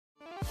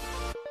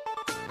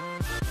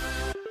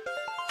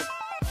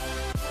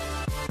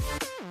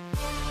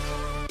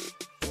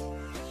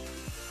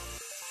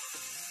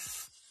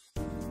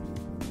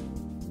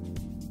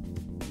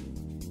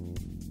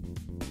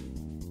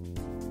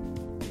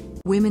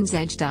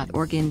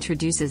Women'sEdge.org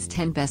introduces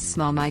 10 best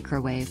small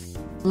microwave.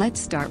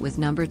 Let's start with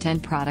number 10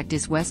 product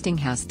is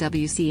Westinghouse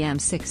WCM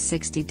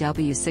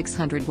 660W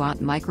 600 watt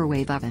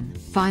microwave oven.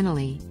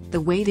 Finally, the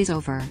wait is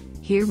over.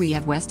 Here we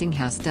have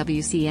Westinghouse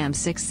WCM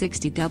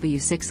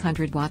 660W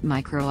 600 watt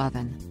micro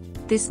oven.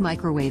 This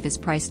microwave is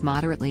priced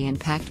moderately and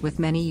packed with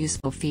many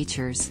useful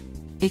features.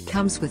 It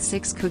comes with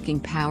 6 cooking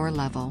power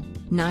level,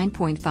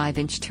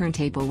 9.5-inch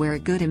turntable where a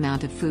good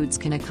amount of foods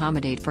can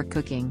accommodate for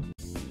cooking.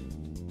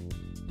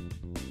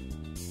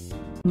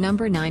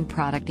 Number 9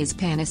 product is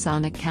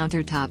Panasonic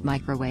Countertop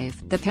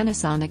Microwave. The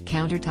Panasonic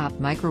Countertop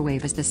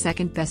Microwave is the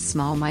second best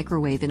small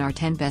microwave in our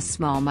 10 best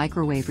small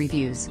microwave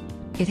reviews.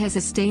 It has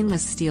a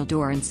stainless steel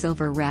door and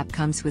silver wrap,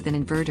 comes with an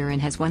inverter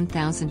and has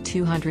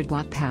 1200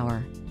 watt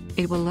power.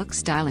 It will look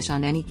stylish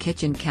on any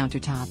kitchen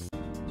countertop.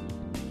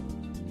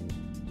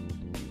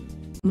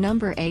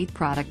 Number 8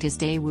 product is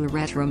Daewoo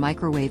Retro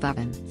Microwave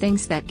Oven.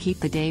 Things that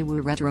keep the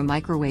Daewoo Retro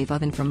Microwave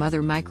Oven from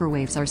other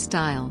microwaves are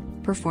style,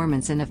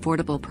 performance and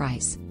affordable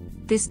price.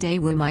 This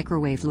Daewoo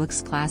microwave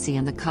looks classy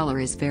and the color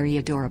is very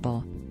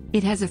adorable.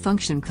 It has a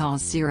function called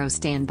Zero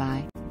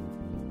Standby.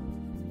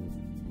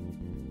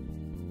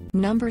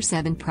 Number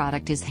 7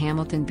 product is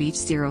Hamilton Beach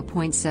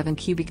 0.7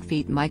 cubic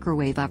feet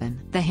microwave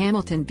oven. The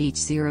Hamilton Beach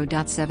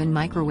 0.7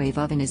 microwave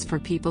oven is for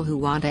people who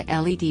want a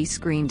LED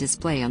screen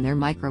display on their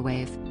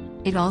microwave.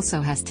 It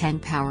also has 10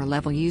 power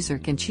level. User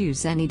can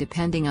choose any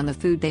depending on the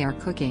food they are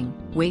cooking,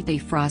 weight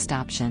defrost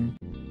option.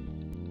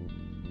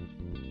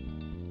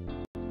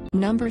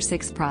 Number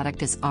 6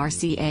 product is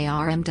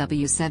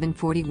RCA-RMW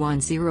 741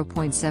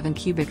 0.7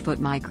 cubic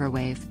foot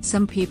microwave.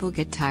 Some people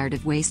get tired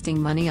of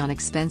wasting money on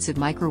expensive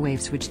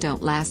microwaves which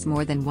don't last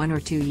more than 1 or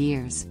 2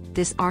 years.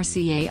 This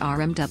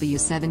RCA-RMW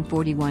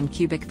 741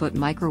 cubic foot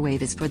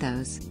microwave is for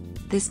those.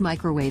 This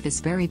microwave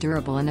is very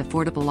durable and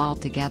affordable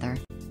altogether.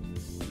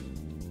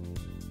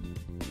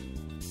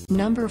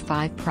 Number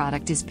 5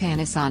 product is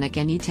Panasonic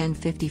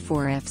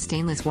NE1054F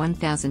Stainless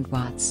 1000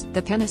 watts.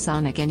 The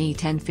Panasonic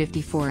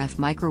NE1054F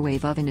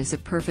microwave oven is a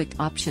perfect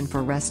option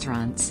for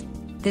restaurants.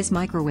 This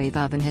microwave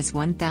oven has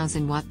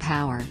 1000 watt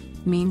power,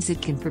 means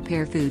it can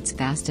prepare foods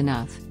fast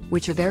enough,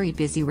 which a very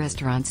busy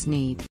restaurants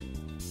need.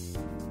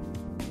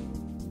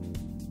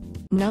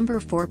 Number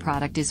 4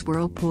 product is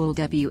Whirlpool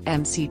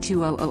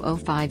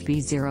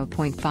WMC20005V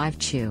 0.5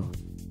 Chew.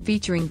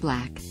 Featuring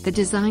black. The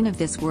design of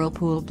this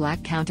Whirlpool black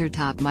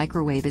countertop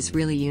microwave is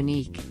really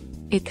unique.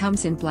 It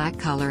comes in black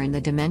color and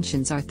the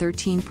dimensions are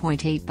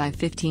 13.8 by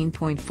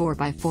 15.4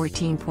 by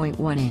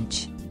 14.1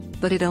 inch.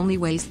 But it only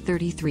weighs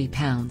 33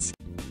 pounds.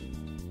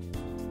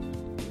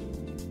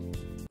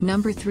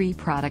 Number 3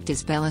 product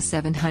is Bella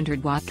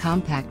 700 watt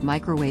compact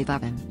microwave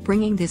oven.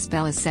 Bringing this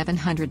Bella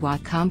 700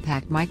 watt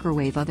compact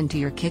microwave oven to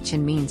your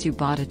kitchen means you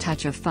bought a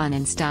touch of fun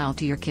and style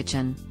to your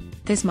kitchen.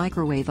 This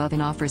microwave oven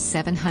offers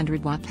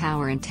 700 watt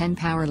power and 10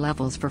 power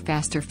levels for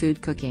faster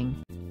food cooking.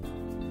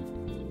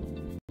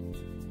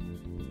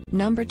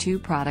 Number 2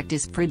 product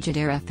is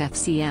Frigidaire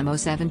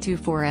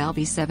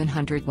FFCM0724LB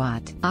 700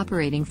 watt.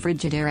 Operating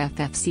Frigidaire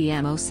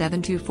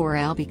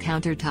FFCM0724LB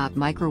countertop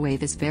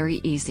microwave is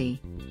very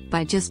easy.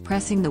 By just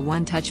pressing the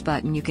one touch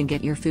button you can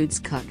get your foods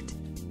cooked.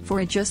 For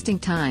adjusting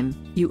time,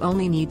 you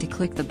only need to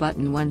click the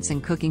button once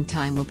and cooking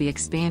time will be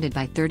expanded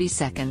by 30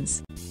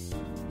 seconds.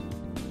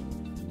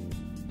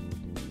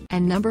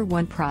 And number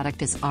 1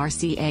 product is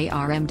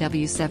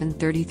RCA-RMW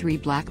 733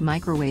 Black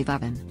Microwave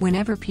Oven.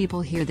 Whenever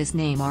people hear this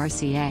name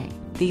RCA,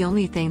 the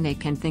only thing they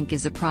can think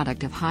is a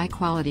product of high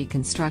quality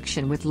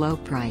construction with low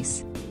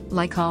price.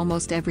 Like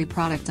almost every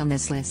product on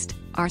this list,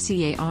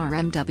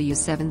 RCA-RMW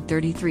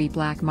 733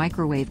 Black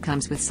Microwave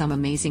comes with some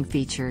amazing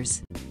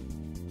features.